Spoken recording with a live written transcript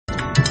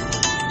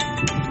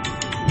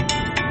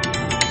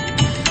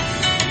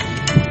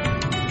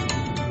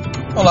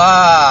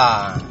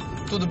Olá,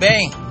 tudo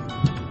bem?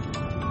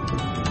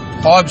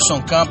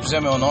 Robson Campos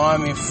é meu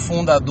nome,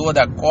 fundador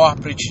da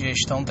Corporate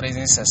Gestão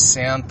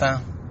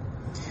 360,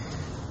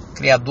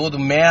 criador do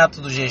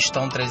método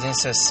Gestão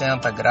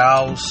 360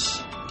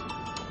 Graus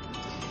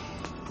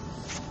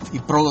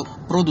e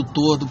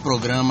produtor do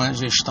programa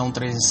Gestão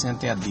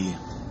 360 EAD,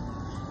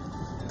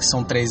 que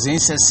são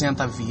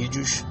 360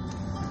 vídeos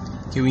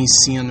que eu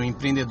ensino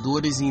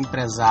empreendedores e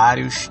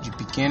empresários de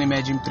pequena e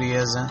média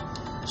empresa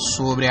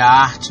sobre a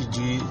arte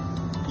de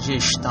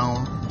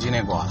gestão de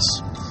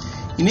negócio.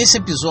 E nesse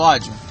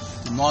episódio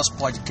do nosso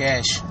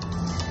podcast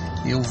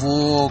eu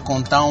vou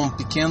contar um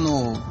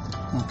pequeno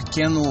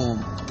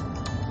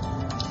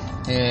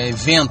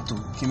evento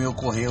que me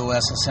ocorreu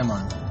essa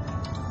semana.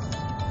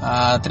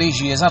 Há 3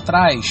 dias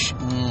atrás,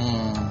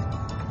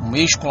 um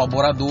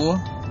ex-colaborador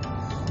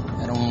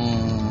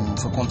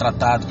foi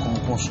contratado como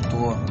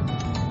consultor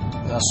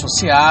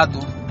associado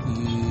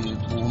e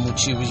por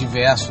motivos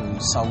diversos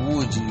de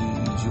saúde e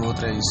de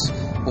outras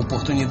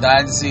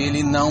oportunidades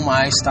ele não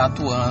mais está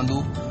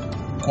atuando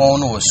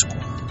conosco.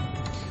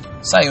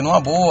 Saiu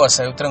numa boa,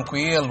 saiu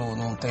tranquilo,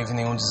 não teve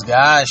nenhum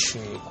desgaste,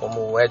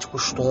 como é de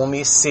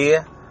costume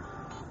ser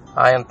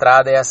a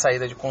entrada e a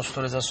saída de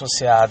consultores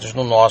associados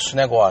no nosso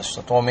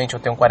negócio. Atualmente eu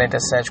tenho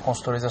 47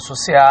 consultores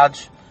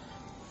associados,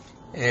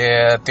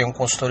 tenho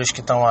consultores que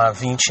estão há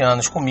 20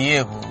 anos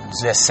comigo,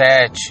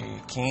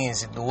 17,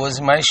 15,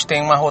 12, mas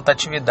tem uma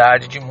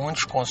rotatividade de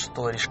muitos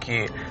consultores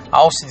que,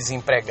 ao se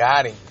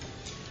desempregarem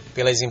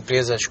pelas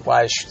empresas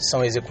quais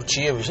são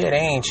executivos,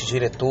 gerentes,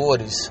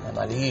 diretores,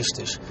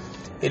 analistas,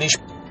 eles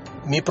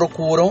me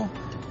procuram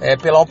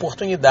pela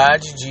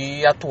oportunidade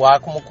de atuar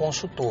como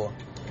consultor.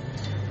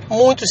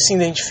 Muitos se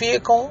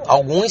identificam,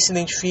 alguns se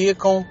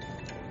identificam,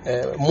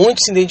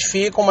 muitos se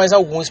identificam, mas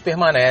alguns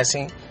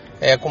permanecem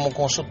como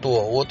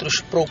consultor.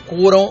 Outros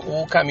procuram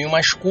o caminho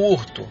mais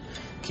curto,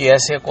 que é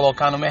se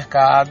recolocar no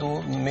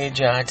mercado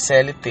mediante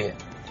CLT.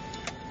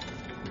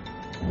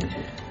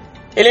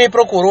 Ele me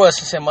procurou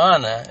essa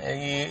semana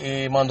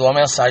e mandou uma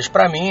mensagem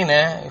para mim,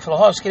 né? Ele falou: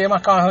 Robson, queria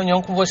marcar uma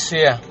reunião com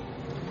você.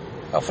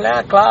 Eu falei: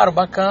 claro,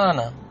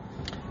 bacana.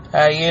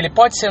 Aí ele: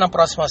 pode ser na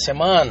próxima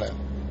semana?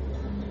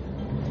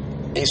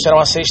 Isso era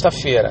uma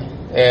sexta-feira,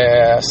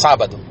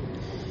 sábado.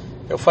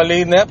 Eu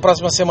falei: né,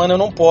 próxima semana eu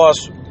não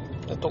posso,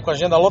 eu tô com a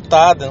agenda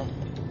lotada,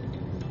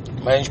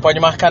 mas a gente pode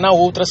marcar na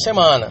outra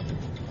semana.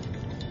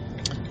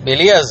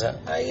 Beleza?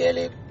 Aí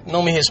ele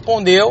não me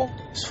respondeu.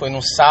 Isso foi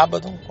no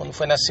sábado. Quando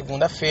foi na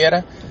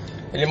segunda-feira,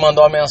 ele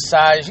mandou uma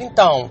mensagem: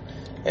 então,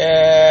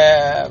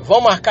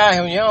 vamos marcar a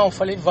reunião? Eu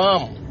falei: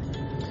 vamos.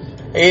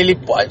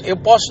 Eu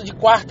posso de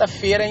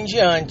quarta-feira em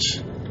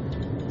diante,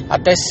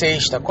 até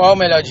sexta. Qual é o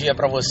melhor dia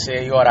para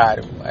você e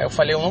horário? Aí eu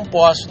falei: eu não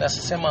posso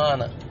nessa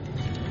semana,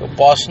 eu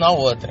posso na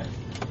outra.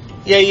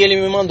 E aí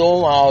ele me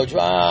mandou um áudio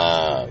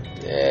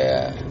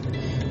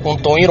com um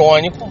tom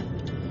irônico.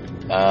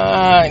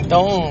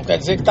 Então quer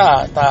dizer que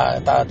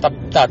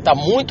tá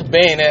muito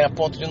bem, né? A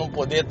ponto de não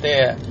poder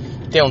ter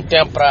um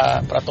tempo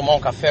para tomar um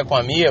café com um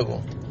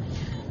amigo.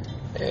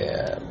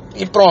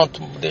 E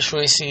pronto, deixou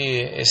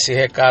esse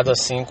recado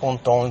assim com um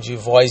tom de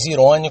voz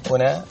irônico,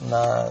 né?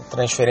 Na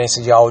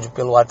transferência de áudio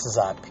pelo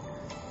WhatsApp.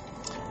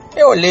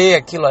 Eu olhei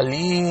aquilo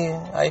ali,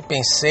 aí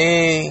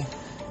pensei,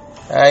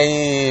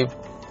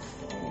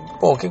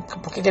 por que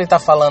ele tá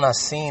falando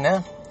assim,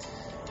 né?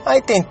 Aí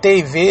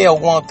tentei ver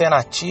alguma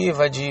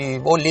alternativa,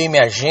 olhei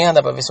minha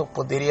agenda para ver se eu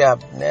poderia,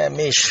 né,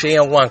 mexer em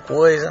alguma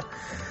coisa.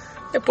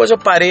 Depois eu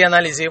parei,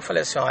 analisei e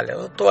falei assim: olha,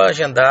 eu estou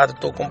agendado,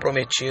 estou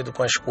comprometido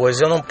com as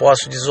coisas, eu não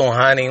posso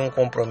desonrar nenhum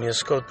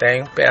compromisso que eu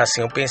tenho.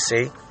 Assim eu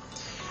pensei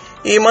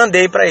e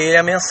mandei para ele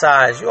a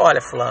mensagem: olha,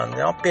 fulano,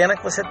 é uma pena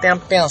que você tenha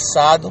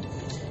pensado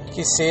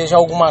que seja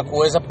alguma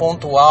coisa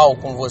pontual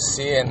com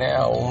você, né,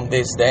 um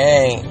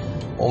desdém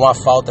ou uma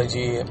falta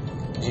de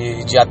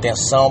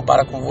atenção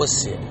para com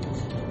você.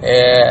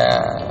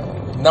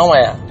 Não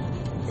é,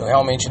 eu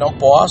realmente não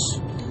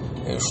posso,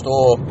 eu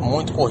estou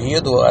muito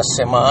corrido essa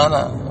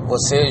semana.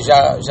 Você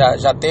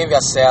já teve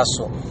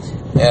acesso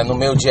no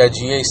meu dia a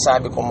dia e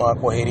sabe como a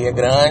correria é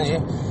grande.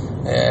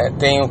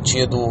 Tenho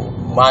tido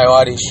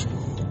maiores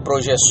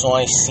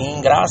projeções,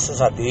 sim,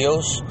 graças a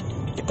Deus,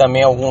 e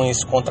também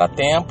alguns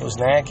contratempos,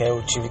 né, que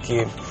eu tive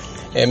que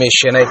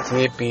mexer na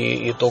equipe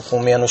e estou com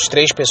menos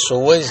 3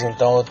 pessoas,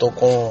 então eu estou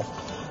com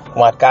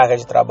uma carga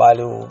de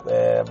trabalho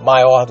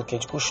maior do que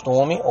de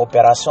costume,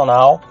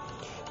 operacional,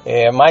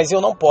 mas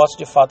eu não posso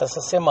de fato essa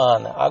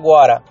semana.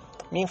 Agora,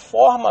 me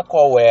informa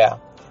qual é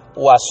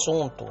o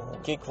assunto,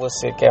 o que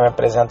você quer me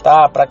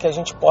apresentar, para que a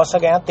gente possa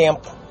ganhar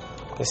tempo.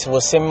 Porque se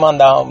você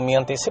me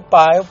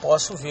antecipar, eu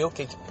posso ver o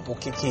que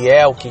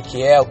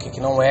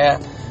não é,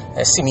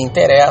 se me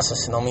interessa,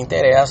 se não me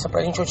interessa,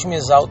 para a gente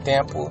otimizar o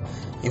tempo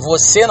e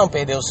você não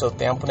perder o seu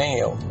tempo, nem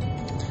eu.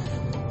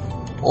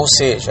 Ou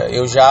seja,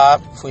 eu já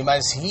fui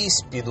mais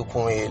ríspido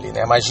com ele,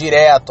 né? Mais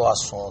direto ao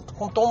assunto,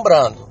 com tom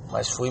brando,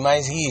 mas fui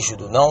mais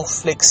rígido, não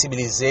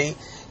flexibilizei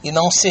e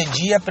não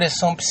cedi à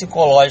pressão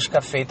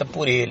psicológica feita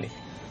por ele.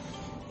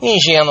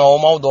 ingênua ou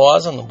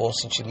maldosa, no bom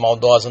sentido,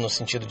 maldosa no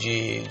sentido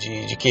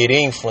de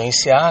querer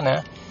influenciar,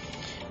 né?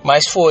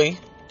 Mas foi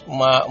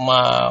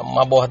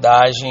uma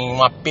abordagem,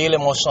 um apelo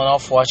emocional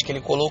forte que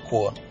ele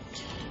colocou.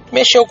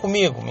 Mexeu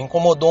comigo, me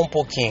incomodou um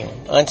pouquinho.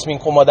 Antes me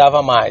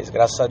incomodava mais.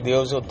 Graças a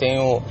Deus eu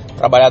tenho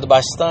trabalhado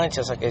bastante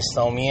essa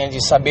questão minha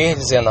de saber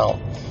dizer não.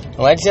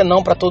 Não é dizer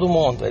não para todo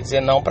mundo, é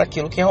dizer não para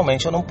aquilo que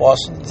realmente eu não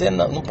posso dizer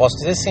não posso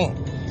dizer sim.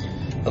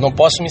 Eu não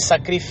posso me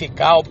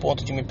sacrificar ao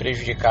ponto de me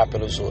prejudicar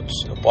pelos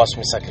outros. Eu posso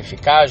me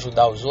sacrificar,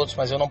 ajudar os outros,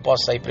 mas eu não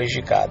posso sair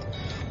prejudicado.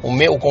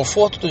 O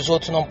conforto dos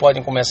outros não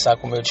pode começar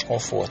com o meu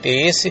desconforto. É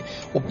esse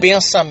o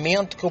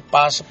pensamento que eu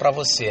passo para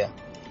você.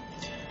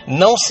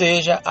 Não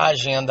seja a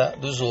agenda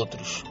dos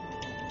outros.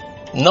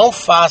 Não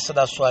faça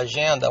da sua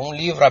agenda um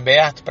livro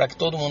aberto para que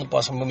todo mundo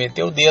possa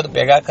meter o dedo,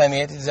 pegar a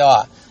caneta e dizer,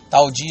 ó,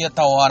 tal dia,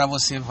 tal hora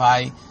você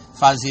vai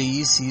fazer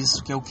isso e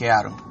isso que eu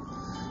quero.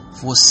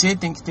 Você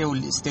tem que ter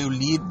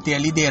a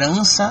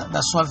liderança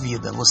da sua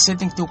vida. Você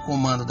tem que ter o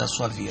comando da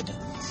sua vida.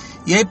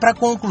 E aí, para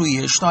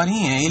concluir a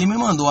historinha, ele me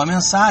mandou uma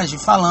mensagem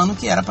falando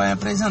que era para me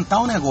apresentar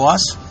um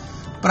negócio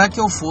para que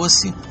eu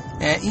fosse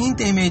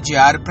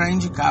intermediário para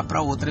indicar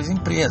para outras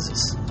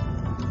empresas.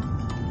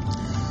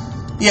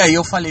 E aí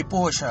eu falei,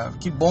 poxa,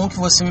 que bom que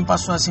você me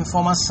passou essa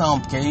informação,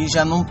 porque aí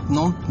já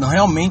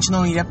realmente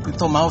não iria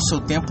tomar o seu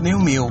tempo nem o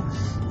meu.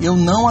 Eu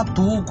não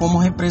atuo como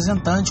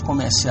representante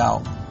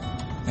comercial.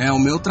 O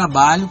meu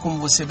trabalho, como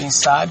você bem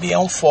sabe, é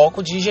um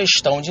foco de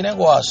gestão de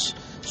negócio.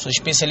 Sou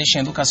especialista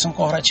em educação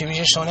corporativa e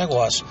gestão de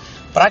negócio.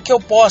 Para que eu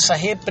possa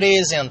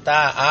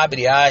representar,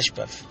 abre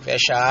aspas,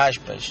 fecha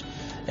aspas,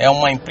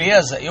 uma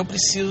empresa, eu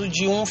preciso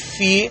de um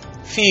FII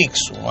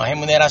fixo, uma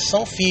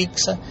remuneração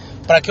fixa,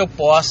 para que eu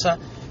possa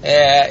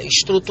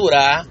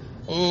estruturar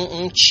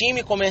um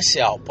time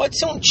comercial. Pode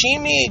ser um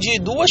time de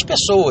 2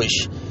 pessoas,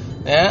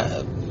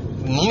 né?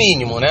 No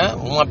mínimo, né?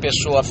 Uma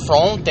pessoa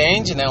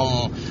front-end, né?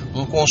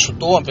 Um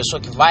consultor, uma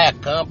pessoa que vai a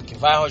campo, que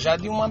vai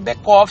arrojado, e uma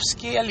back-office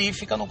que ali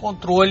fica no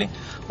controle,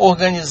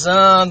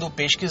 organizando,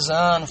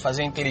 pesquisando,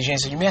 fazendo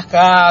inteligência de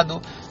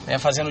mercado, né?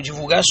 Fazendo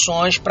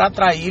divulgações para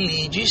atrair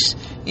leads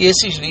e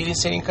esses leads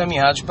serem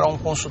encaminhados para um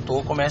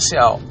consultor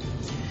comercial.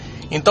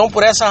 Então,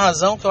 por essa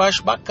razão que eu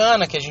acho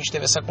bacana que a gente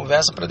teve essa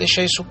conversa para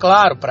deixar isso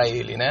claro para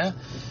ele, né?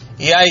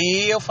 E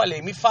aí eu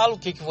falei, me fala o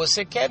que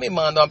você quer, me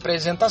manda uma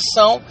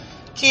apresentação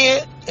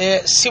que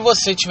se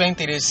você tiver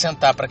interesse em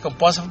sentar para que eu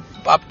possa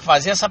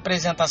fazer essa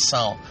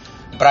apresentação,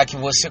 para que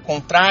você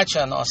contrate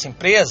a nossa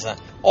empresa,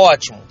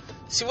 ótimo.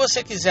 Se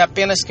você quiser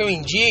apenas que eu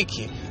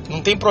indique, não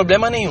tem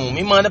problema nenhum.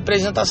 Me manda a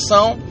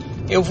apresentação,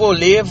 eu vou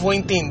ler, vou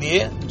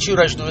entender,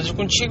 tiro as dúvidas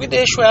contigo e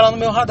deixo ela no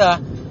meu radar.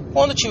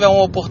 Quando tiver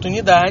uma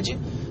oportunidade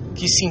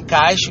que se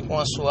encaixe com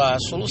a sua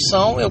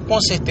solução, eu com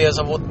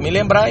certeza vou me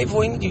lembrar e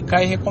vou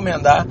indicar e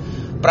recomendar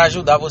para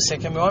ajudar você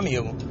que é meu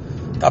amigo.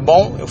 Tá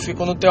bom? Eu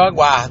fico no teu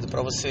aguardo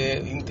para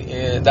você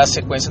dar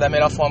sequência da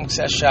melhor forma que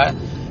você achar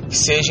que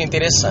seja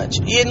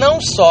interessante. E não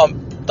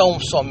tão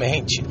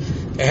somente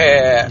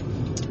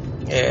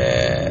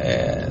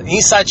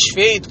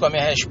insatisfeito com a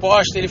minha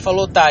resposta, ele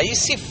falou, tá, e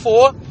se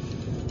for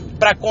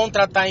para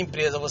contratar a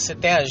empresa, você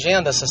tem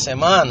agenda essa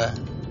semana?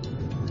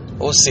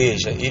 Ou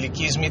seja, ele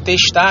quis me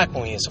testar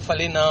com isso. Eu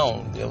falei,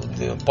 não,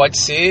 pode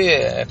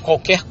ser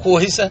qualquer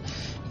coisa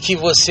que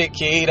você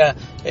queira,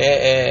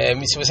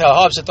 se você falar,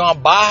 Robson, você tem uma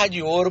barra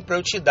de ouro para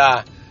eu te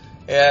dar.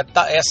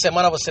 Essa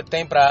semana você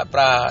tem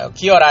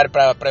que horário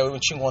para eu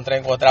te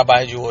encontrar a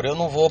barra de ouro? Eu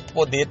não vou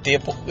ter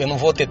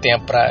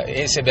tempo para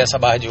receber essa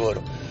barra de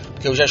ouro,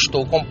 porque eu já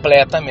estou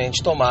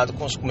completamente tomado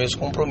com os meus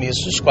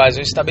compromissos, os quais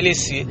eu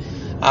estabeleci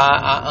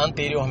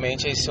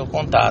anteriormente a esse seu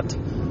contato.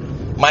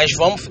 Mas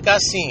vamos ficar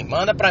assim,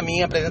 manda para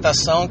mim a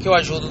apresentação que eu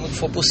ajudo no que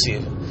for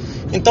possível.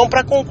 Então,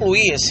 para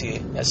concluir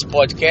esse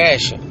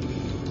podcast,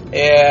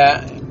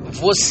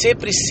 você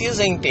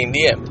precisa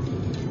entender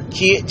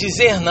que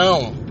dizer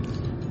não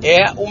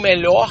é o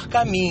melhor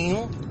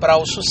caminho para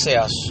o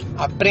sucesso.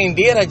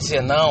 Aprender a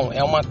dizer não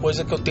é uma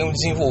coisa que eu tenho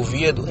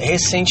desenvolvido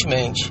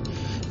recentemente.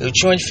 Eu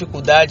tinha uma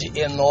dificuldade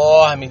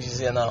enorme de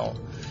dizer não.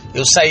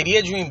 Eu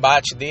sairia de um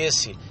embate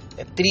desse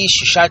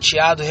triste,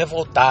 chateado,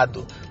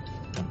 revoltado,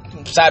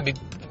 sabe?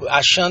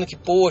 Achando que,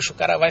 poxa, o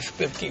cara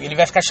ele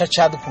vai ficar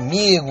chateado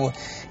comigo,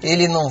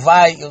 ele não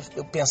vai.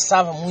 Eu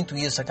pensava muito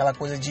isso, aquela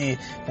coisa de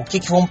o que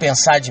vão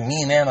pensar de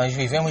mim, né? Nós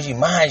vivemos de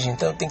imagem,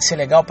 então tem que ser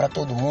legal para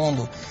todo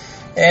mundo.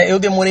 Eu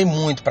demorei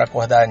muito para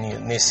acordar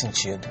nesse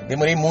sentido.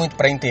 Demorei muito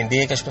para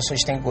entender que as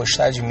pessoas têm que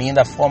gostar de mim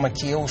da forma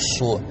que eu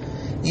sou.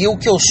 E o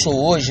que eu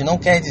sou hoje não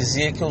quer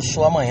dizer que eu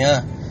sou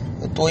amanhã.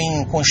 Eu estou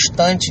em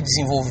constante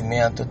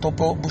desenvolvimento, eu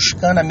estou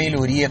buscando a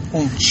melhoria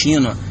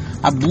contínua,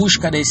 a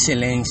busca da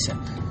excelência.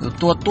 Eu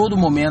estou a todo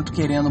momento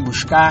querendo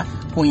buscar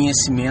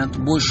conhecimento,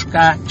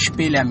 buscar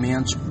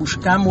espelhamentos,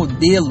 buscar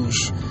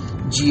modelos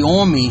de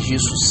homens de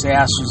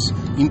sucessos,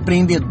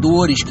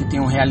 empreendedores que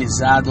tenham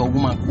realizado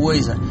alguma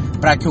coisa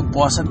para que eu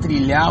possa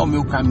trilhar o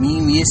meu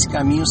caminho e esse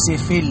caminho ser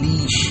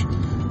feliz.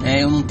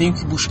 Eu não tenho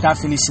que buscar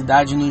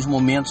felicidade nos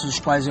momentos nos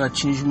quais eu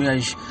atinjo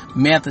minhas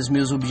metas,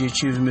 meus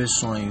objetivos, meus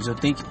sonhos. Eu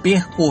tenho que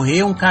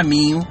percorrer um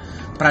caminho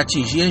para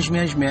atingir as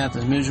minhas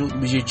metas, meus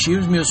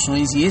objetivos, meus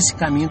sonhos, e esse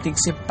caminho tem que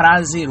ser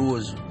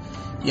prazeroso.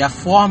 E a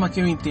forma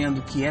que eu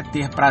entendo que é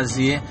ter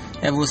prazer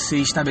é você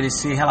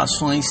estabelecer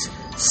relações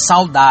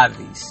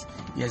saudáveis.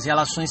 E as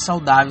relações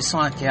saudáveis são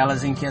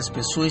aquelas em que as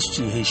pessoas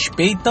te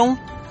respeitam,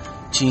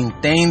 te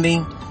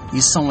entendem e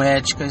são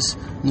éticas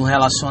no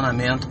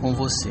relacionamento com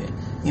você.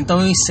 Então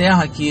eu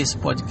encerro aqui esse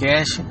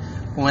podcast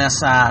com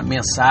essa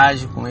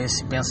mensagem, com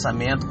esse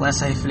pensamento, com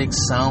essa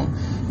reflexão.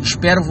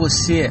 Espero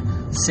você,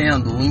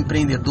 sendo um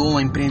empreendedor,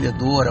 uma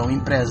empreendedora, um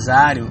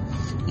empresário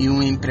e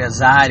uma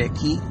empresária,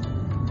 que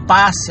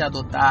passe a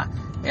adotar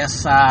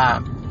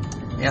essa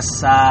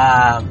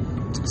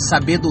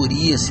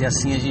sabedoria, se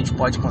assim a gente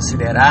pode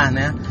considerar,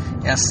 né?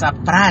 Essa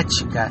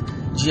prática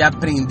de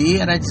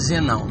aprender a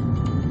dizer não.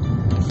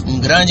 Um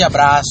grande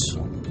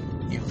abraço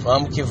e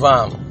vamos que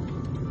vamos!